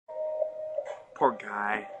poor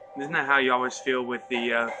guy. Isn't that how you always feel with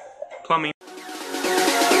the plumbing?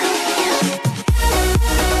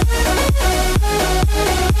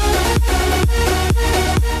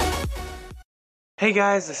 Hey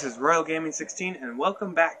guys, this is Royal Gaming 16 and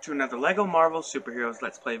welcome back to another LEGO Marvel Superheroes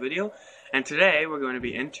Let's Play video. And today we're going to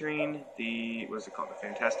be entering the, what is it called, the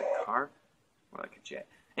Fantastic Car? More like a jet.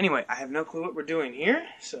 Anyway, I have no clue what we're doing here,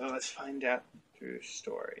 so let's find out through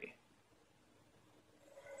story.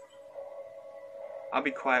 I'll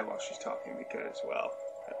be quiet while she's talking because, well,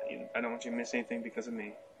 I don't want you to miss anything because of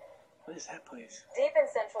me. What is that place? Deep in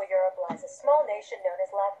Central Europe lies a small nation known as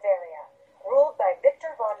Latveria, ruled by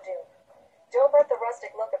Victor Von Doom. Don't let the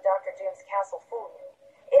rustic look of Dr. Doom's castle fool you.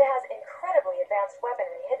 It has incredibly advanced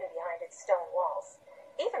weaponry hidden behind its stone walls.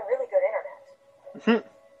 Even really good internet.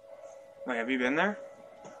 Wait, have you been there?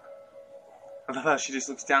 I love how she just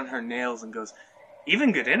looks down her nails and goes,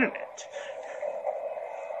 even good internet.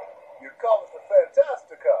 You call it the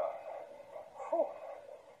Fantastica. Whew.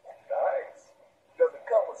 Nice. Does it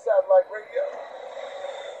come with satellite radio?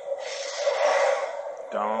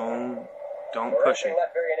 Don't push it.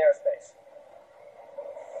 Latvian airspace.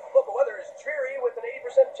 Local weather is dreary with an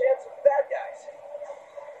 80% chance of bad guys.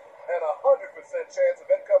 And 100% chance of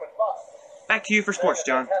incoming bots. Back to you for sports,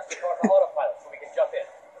 John. Fantastic car for autopilot so we can jump in.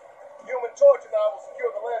 Human Torch and I will secure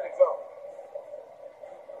the landing zone.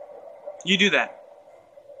 You do that.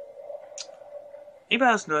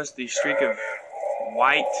 Anybody else notice the streak of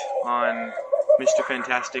white on Mr.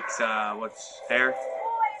 Fantastic's, what's hair? Boys,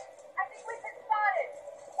 I think we've been spotted.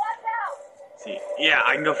 Watch out! See, yeah,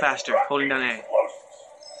 I can go faster, holding down A. Right. There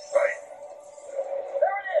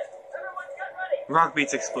it is! Everyone get ready! Rock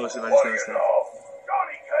beat's explosive, I just noticed that.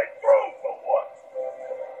 Johnny came through for once.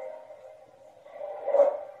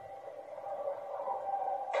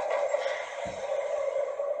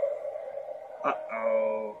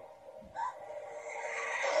 Uh-oh.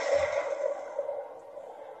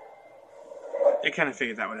 I kind of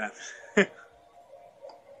figured that would happen.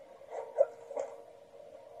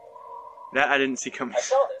 That I didn't see coming. I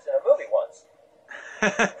saw this in a movie once.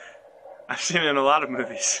 I've seen it in a lot of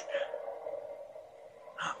movies.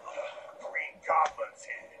 Green Goblin's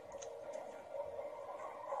here.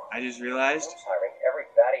 I just realized. He's hiring every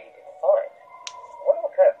baddie he can find. I wonder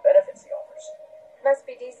what kind of benefits he offers. Must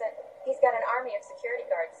be decent. He's got an army of security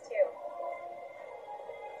guards, too.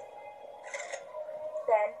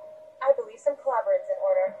 Ben, I believe some clobbering's in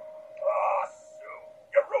order. Ah, Sue,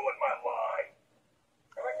 you ruined my line.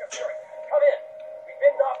 Director Fury, come in. We've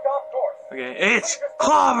been knocked off north. Okay, it's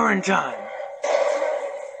clobbering time!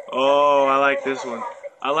 Oh, I like this one.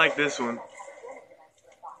 I like this one.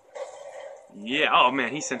 Yeah, oh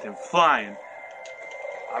man, he sent him flying.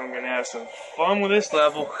 I'm gonna have some fun with this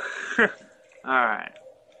level. Alright.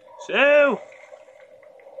 So.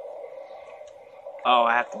 Oh,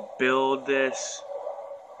 I have to build this.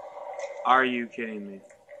 Are you kidding me?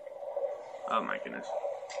 Oh my goodness.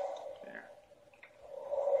 There.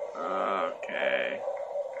 Okay.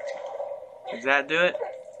 Does that do it?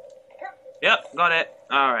 Yep, got it.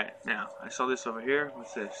 Alright, now, I saw this over here.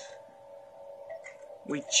 What's this?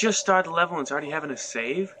 We just started the level and it's already having a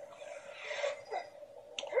save?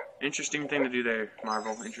 Interesting thing to do there,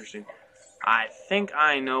 Marvel. Interesting. I think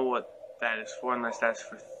I know what that is for, unless that's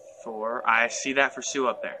for Thor. I see that for Sue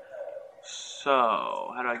up there.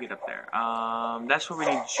 So, how do I get up there? That's where we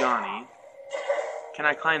need Johnny. Can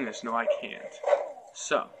I climb this? No, I can't.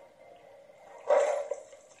 So,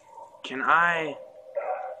 can I?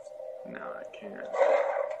 No, I can't.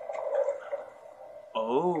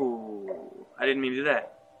 Oh, I didn't mean to do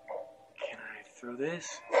that. Can I throw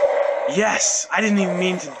this? Yes, I didn't even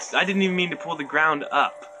mean to pull the ground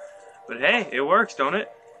up. But hey, it works, don't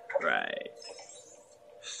it? Right.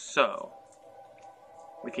 So,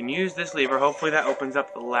 we can use this lever. Hopefully that opens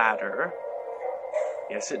up the ladder.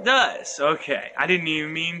 Yes, it does. Okay. I didn't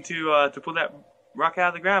even mean to pull that rock out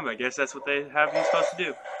of the ground, but I guess that's what they have you supposed to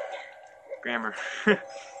do. Grammar.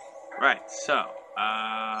 Right, so,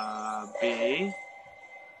 B.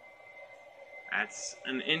 That's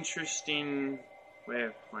an interesting way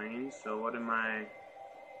of playing. So what am I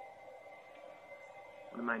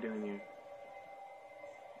doing here?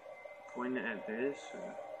 Pointing at this?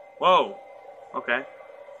 Or? Whoa! Okay.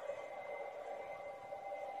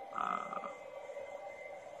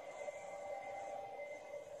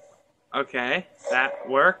 Okay, that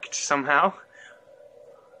worked somehow.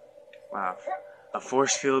 Wow. A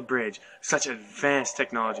force field bridge. Such advanced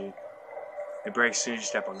technology. It breaks as soon as you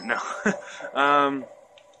step on it. No.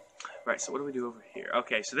 Right, so what do we do over here?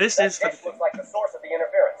 Okay, so this is for the looks like the source of the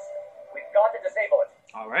interference. We've got to disable it.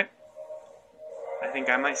 Alright. I think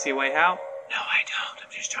I might see a way how. No, I don't.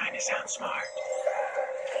 I'm just trying to sound smart.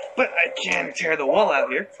 But I can tear the wall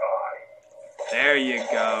out here. There you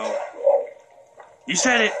go. You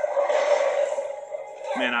said it.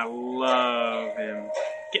 Man, I love him.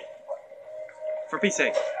 Get. For Pete's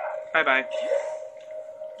sake. Bye-bye.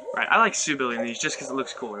 Right, I like Sue building these just because it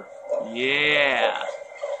looks cooler. Yeah.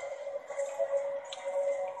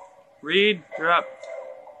 Reed, you're up.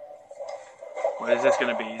 What is this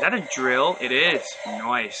going to be? Is that a drill? It is.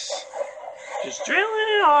 Nice. Just drilling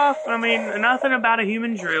it off. I mean, nothing about a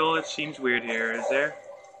human drill. It seems weird here, is there?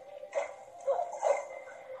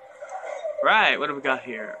 Right, what have we got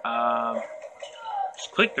here?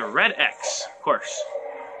 Just click the red X, of course.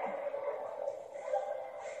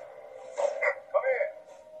 Come in.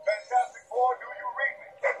 Fantastic Four, do you read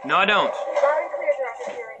me? No, I don't. Loud and clear,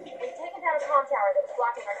 Director Fury. We've taken down a comm tower that was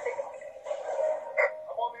blocking our signals.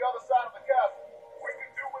 I'm on the other side of the castle. We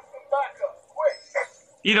can do with some backup. Quick.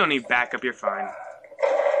 You don't need backup, you're fine.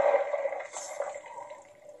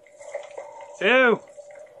 Sue!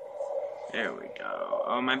 There we go.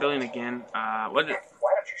 Oh, am I building again? What did...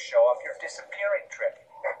 Why don't you show off your disappearing trick?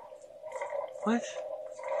 What?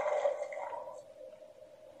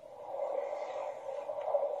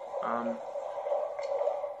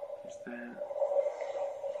 There's that.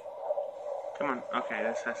 Come on. Okay,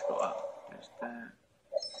 this has to go up. There's that.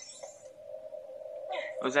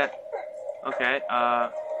 What was that? Okay, I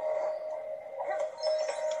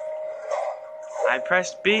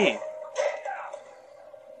pressed B.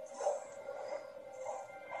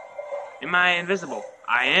 Am I invisible?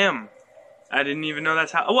 I am. I didn't even know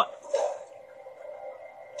that's how. Oh, what?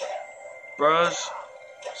 Bros?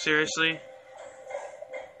 Seriously?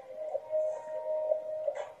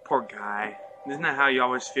 Poor guy. Isn't that how you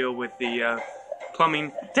always feel with the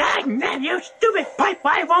plumbing? Dang, man, you stupid pipe!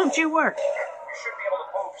 Why won't you work? You should be able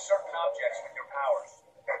to move certain objects with your powers.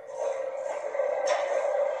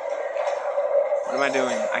 What am I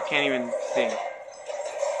doing? I can't even see.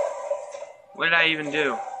 What did I even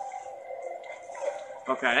do?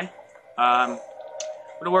 Okay.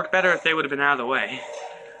 Would have worked better if they would have been out of the way.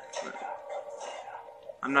 But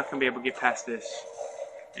I'm not gonna be able to get past this.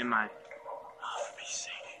 Am I? Oh, for Pete's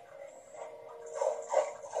sake.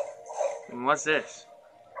 And what's this?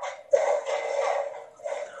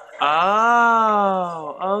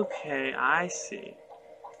 Oh, okay, I see.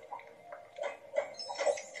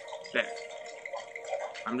 There.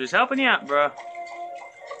 I'm just helping you out, bro.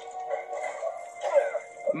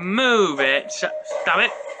 Move it. Stop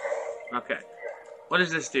it. Okay. What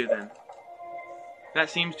does this do then? That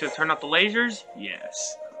seems to have turned off the lasers?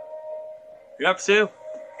 Yes. You up, Sue?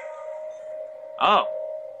 Oh.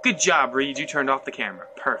 Good job, Reed. You turned off the camera.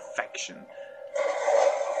 Perfection.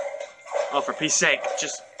 Oh, for Pete's sake.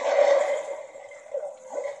 Just...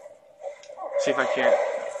 see if I can't...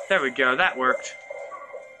 there we go. That worked.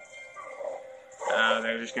 Oh,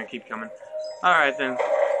 they're just gonna keep coming. Alright then.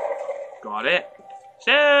 Got it.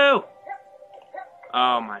 Sue!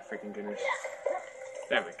 Oh my freaking goodness.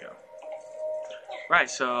 There we go. Right,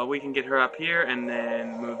 so we can get her up here and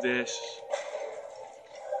then move this.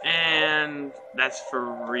 And that's for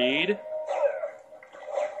Reed.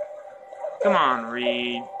 Come on,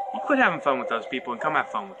 Reed. You quit having fun with those people and come have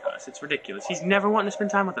fun with us. It's ridiculous. He's never wanting to spend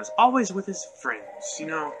time with us. Always with his friends, you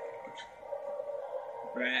know?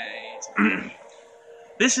 Right.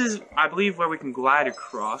 This is, I believe, where we can glide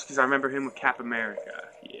across, because I remember him with Cap America.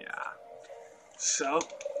 Yeah. So,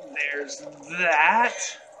 there's that.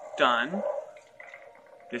 Done.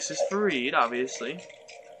 This is for Reed, obviously.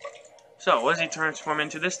 So, what does he transform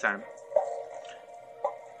into this time?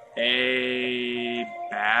 A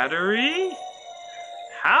battery?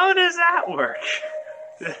 How does that work?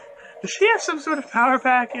 Does he have some sort of power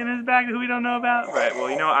pack in his bag that we don't know about? Right,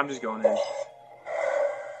 well, you know what? I'm just going in.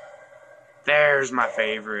 There's my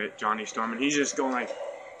favorite, Johnny Storm, and he's just going like,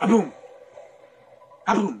 a-boom,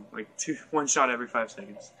 a-boom, like one shot every 5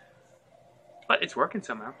 seconds. But it's working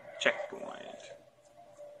somehow. Checkpoint.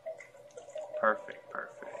 Perfect,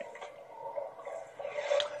 perfect.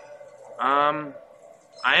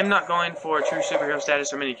 I am not going for true superhero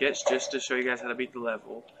status or mini kits, just to show you guys how to beat the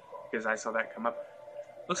level, because I saw that come up.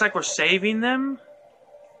 Looks like we're saving them.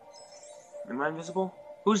 Am I invisible?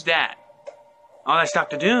 Who's that? Oh, that's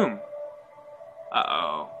Dr. Doom.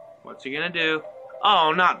 Uh-oh. What's he gonna do?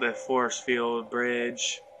 Oh, not the force field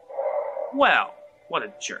bridge. Well, what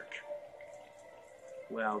a jerk.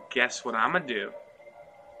 Well, guess what I'm gonna do?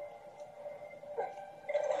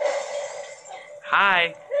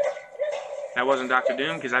 Hi. That wasn't Dr.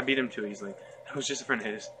 Doom, because I beat him too easily. That was just a friend of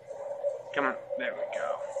his. Come on. There we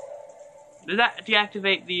go. Did that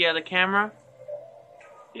deactivate the camera?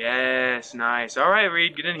 Yes, nice. Alright,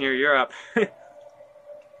 Reed, get in here. You're up.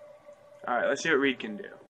 Alright, let's see what Reed can do.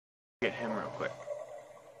 Get him real quick.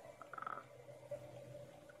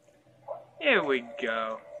 Here we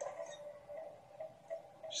go.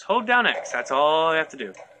 Just hold down X. That's all you have to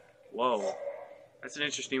do. Whoa. That's an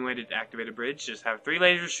interesting way to activate a bridge. Just have 3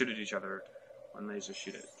 lasers shoot at each other. 1 laser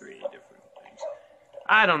shoot at 3 different things.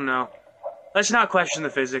 I don't know. Let's not question the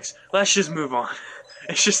physics. Let's just move on.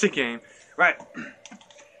 It's just a game. Right.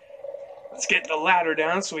 Let's get the ladder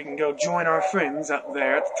down so we can go join our friends up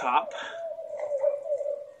there at the top.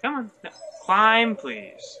 Come on. No. Climb,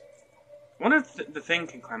 please. I wonder if the thing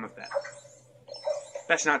can climb up that.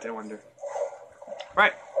 That's not to wonder.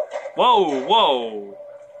 Right. Whoa, whoa.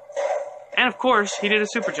 And of course, he did a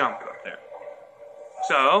super jump up there.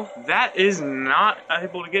 So, that is not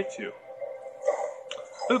able to get to.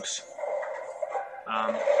 Oops.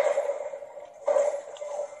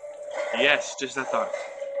 Yes, just that thought.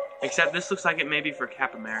 Except this looks like it may be for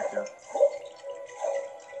Cap America.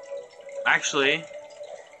 Actually,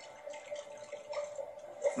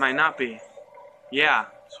 might not be. Yeah,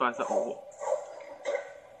 that's what I thought. Whoa.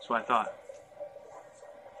 That's what I thought.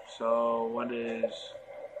 So, what is...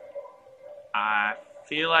 I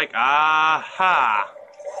feel like... Aha!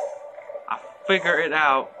 I figure it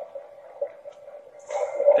out.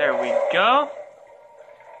 There we go.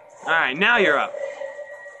 Alright, now you're up.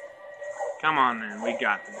 Come on, man. We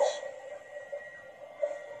got this.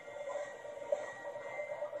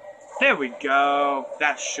 There we go.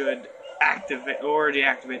 That should already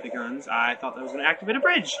activate the guns. I thought that was going to activate a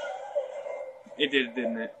bridge. It did,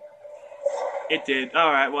 didn't it? It did.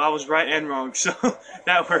 Alright, well, I was right and wrong, so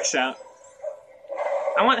that works out.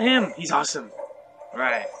 I want him. He's awesome.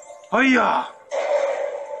 Right. Hiya!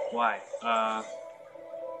 Why? Are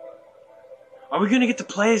we going to get to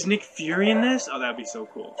play as Nick Fury in this? Oh, that would be so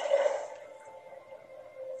cool.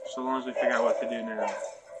 So long as we figure out what to do now.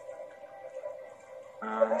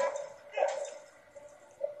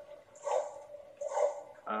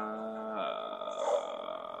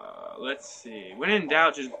 Let's see. When in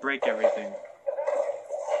doubt, just break everything.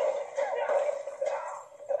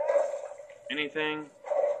 Anything?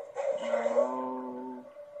 No.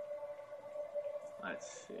 Let's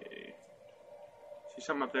see. See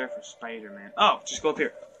something up there for Spider-Man. Oh, just go up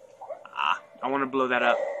here. Ah, I want to blow that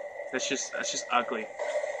up. That's just ugly.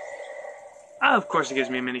 Oh, of course it gives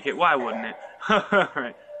me a mini kit. Why wouldn't it?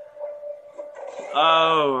 Alright.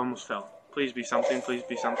 Oh, almost fell. Please be something, please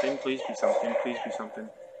be something, please be something, please be something.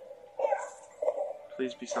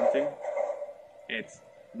 Please be something. It's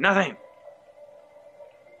nothing!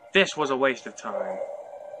 This was a waste of time.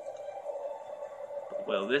 But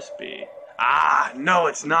will this be? Ah, no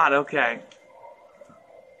it's not, okay.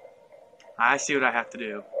 I see what I have to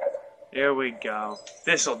do. Here we go.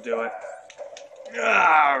 This'll do it.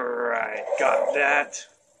 Alright, got that.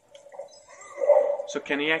 So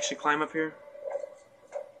can he actually climb up here?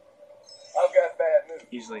 I've got bad news.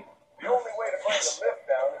 Easily. The only way to bring the lift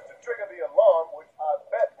down is to trigger the alarm, which I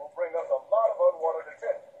bet will bring us a lot of unwanted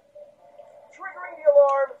attention. Triggering the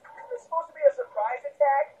alarm? Is this supposed to be a surprise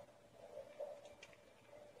attack?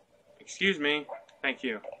 Excuse me. Thank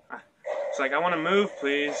you. It's like, I want to move,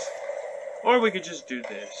 please. Or we could just do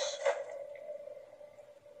this.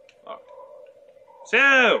 Oh.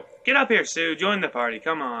 Sue! Get up here, Sue. Join the party.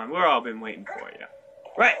 Come on. We've all been waiting for you.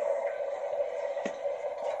 Right.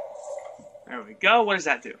 There we go. What does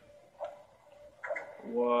that do?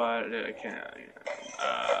 What can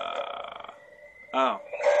oh.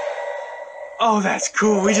 Oh, that's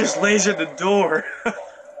cool. We just lasered the door.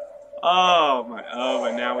 Oh my. Oh,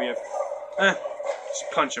 and now we have. Just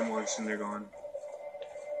punch them once and they're gone.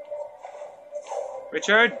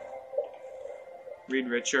 Richard. Reed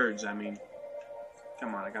Richards. I mean.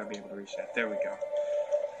 Come on. I gotta be able to reach that. There we go.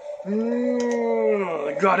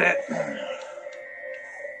 Got it. That's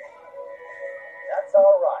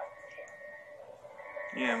all right.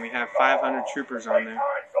 Yeah, and we have 500 troopers on there.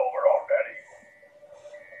 Time's over already.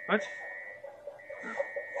 What? Oh.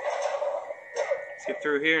 Let's get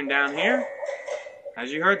through here and down here.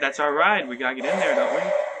 As you heard, that's our ride. We gotta get in there, don't we?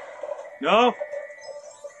 No.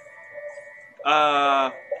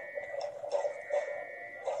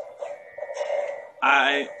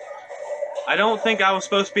 I don't think I was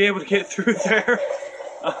supposed to be able to get through there.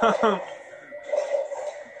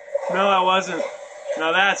 No, I wasn't.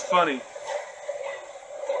 Now that's funny.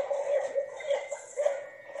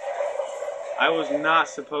 I was not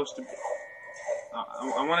supposed to be.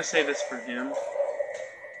 I want to say this for him.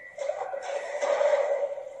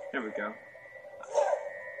 There we go.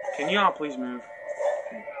 Can you all please move?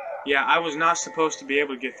 Yeah, I was not supposed to be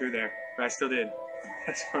able to get through there, but I still did.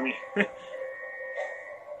 That's funny.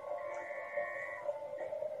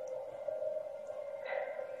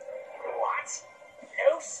 What?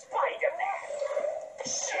 No Spider-Man?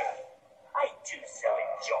 Shit. I do so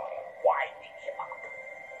enjoy winding him up.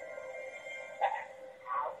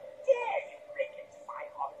 How dare you break into my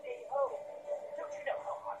holiday home? Don't you know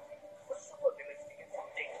how hard it is for supervillains to get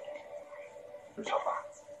something? Come on.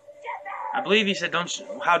 I believe he said,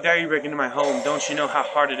 how dare you break into my home? Don't you know how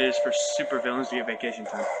hard it is for supervillains to get vacation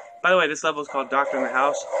time? By the way, this level is called Doctor in the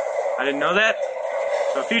House. I didn't know that.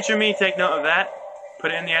 So future me, take note of that.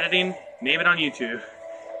 Put it in the editing. Name it on YouTube.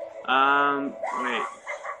 Wait.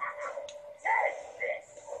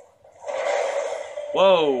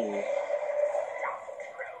 Whoa. I'll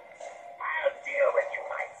deal with you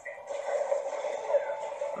myself.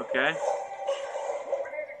 Okay. We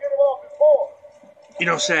need to get him off his board. You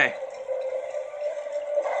don't say.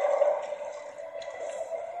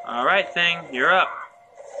 Alright, thing. You're up.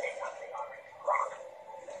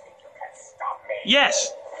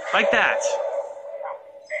 Yes! Like that.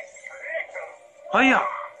 Hiya!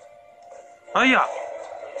 Hiya!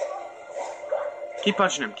 Keep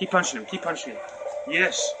punching him. Keep punching him. Keep punching him.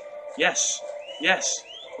 Yes. Yes. Yes.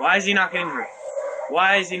 Why is he not getting hurt?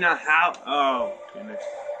 Why is he not... How? Oh, goodness.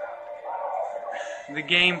 The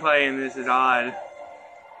gameplay in this is odd.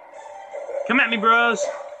 Come at me, bros.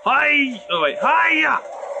 Hi! Oh, wait. Hiya!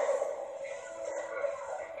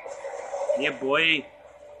 Yeah, boy.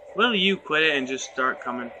 Will you quit it and just start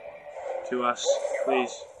coming to us,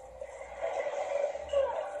 please?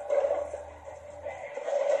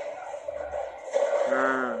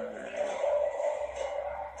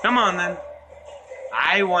 Come on, then.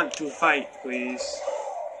 I want to fight, please.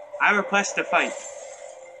 I request a fight.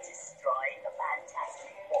 Destroy the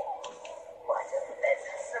Fantastic Four. What a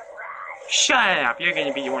pleasant surprise. Shut up! You're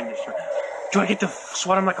gonna be the one to destroy. Do I get to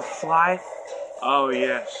swat him like a fly? Oh,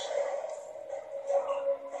 yes.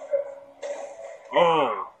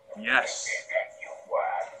 Oh, yes.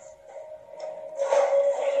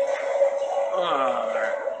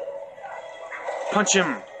 Punch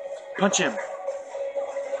him. Punch him.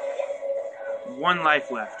 One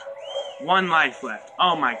life left. One life left.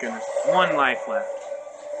 Oh my goodness. One life left.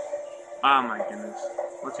 Oh my goodness.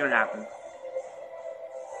 What's gonna happen?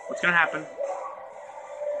 What's gonna happen?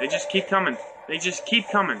 They just keep coming. They just keep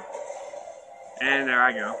coming. And there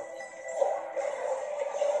I go.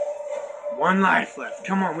 One life left.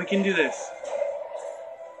 Come on, we can do this.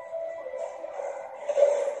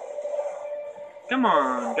 Come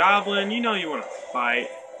on, Goblin. You know you want to fight.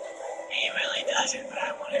 He really doesn't, but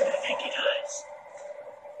I want him to think he does.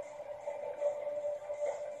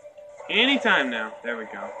 Anytime now. There we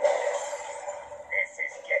go. This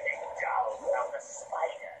is getting dull from the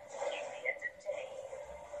spider to keep me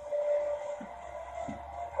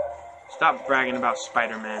entertained. Stop bragging about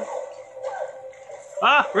Spider-Man.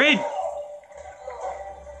 Ah, Reed!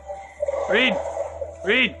 Reed!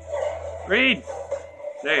 Reed! Reed!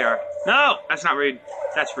 There you are. No! That's not Reed.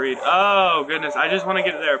 That's Reed. Oh, goodness. I just want to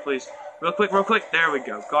get it there, please. Real quick, real quick. There we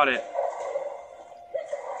go. Got it.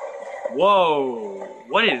 Whoa.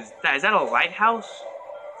 What is that? Is that a lighthouse?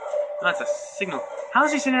 No, that's a signal. How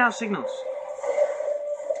is he sending out signals?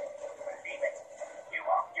 Believe it. You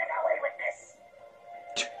won't get away with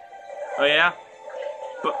this. Oh, yeah?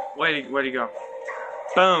 But where'd he go?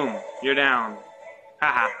 Boom. You're down.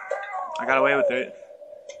 Haha. I got away with it.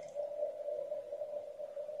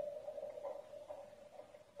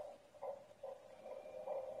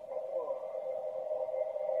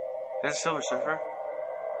 That's Silver Surfer.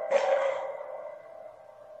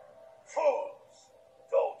 Fools!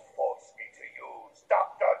 Don't force me to use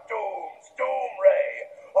Dr. Doom's Doom Ray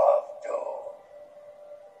of Doom.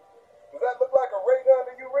 Does that look like a ray gun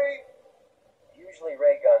to you, Reed? Usually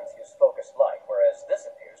ray guns use focused light, whereas this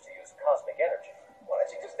appears to use cosmic energy. Why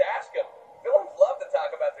don't you just ask them? Villains love to talk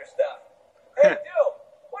about their stuff. Hey, Doom,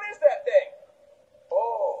 what is that thing?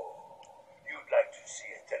 Oh, you'd like to see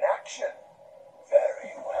it in action?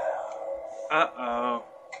 Very well. Uh-oh.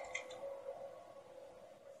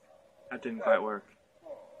 That didn't quite work.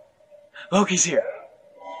 Loki's here.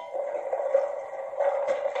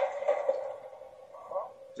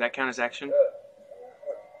 Does that count as action?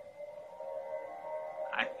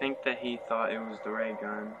 I think that he thought it was the ray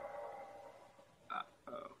gun.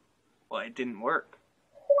 Uh-oh. Well, it didn't work.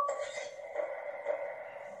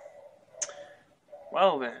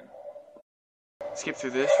 Well then. Skip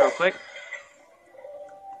through this real quick.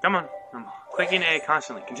 Come on. I'm clicking A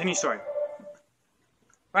constantly. Continue story.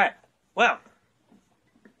 Right. Well.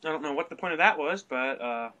 I don't know what the point of that was,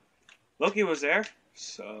 but Loki was there,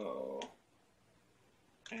 so...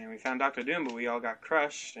 And we found Dr. Doom, but we all got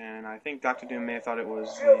crushed, and I think Dr. Doom may have thought it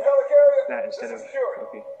was that instead of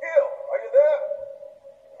Loki. Hill, are you there?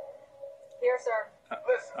 Here, sir.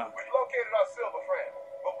 Listen, Oh. we've located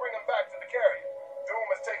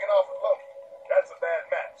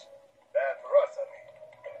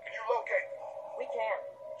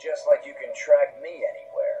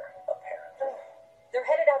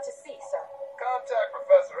see, sir? Contact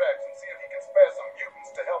Professor X and see if he can spare some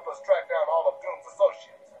mutants to help us track down all of Doom's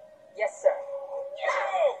associates. Yes, sir.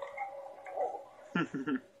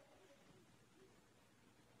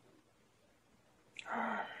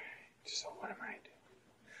 So what am I doing?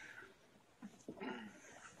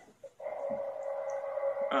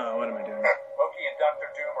 What am I doing? Loki and Dr.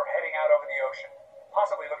 Doom are heading out over the ocean,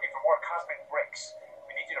 possibly looking for more cosmic bricks.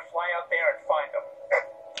 We need you to fly out there and find them.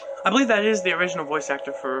 I believe that is the original voice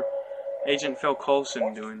actor for Agent Phil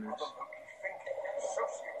Coulson doing this.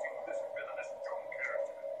 Associating this villainous Doom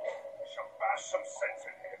character. We shall bash some sense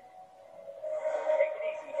in him. Take it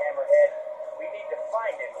easy, Hammerhead. We need to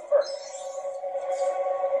find him first.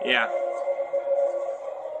 Yeah.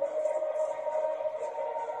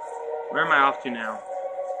 Where am I off to now?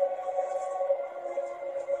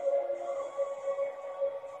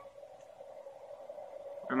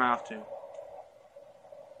 Where am I off to?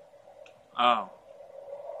 Oh.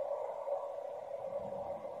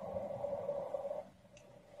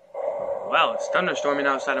 Well, it's thunderstorming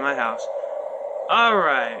outside of my house.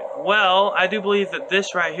 Alright, well, I do believe that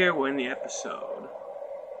this right here will end the episode.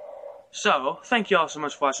 So, thank you all so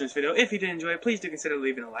much for watching this video. If you did enjoy it, please do consider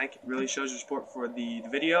leaving a like. It really shows your support for the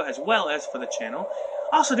video as well as for the channel.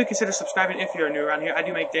 Also, do consider subscribing if you're new around here. I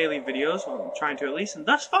do make daily videos, well, I'm trying to at least, and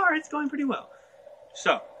thus far, it's going pretty well.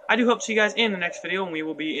 So, I do hope to see you guys in the next video, and we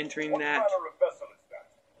will be entering What that. kind of vessel is that?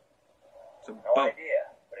 It's a No boat.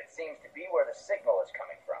 idea, but it seems to be where the signal is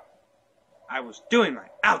coming from. I was doing my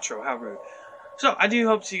outro, how rude. So, I do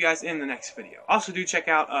hope to see you guys in the next video. Also, do check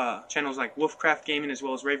out channels like Wolfcraft Gaming as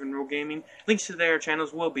well as Raven Rule Gaming. Links to their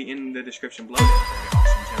channels will be in the description below. They're very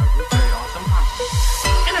awesome channels with very awesome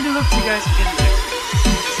content. And I do hope to see you guys in the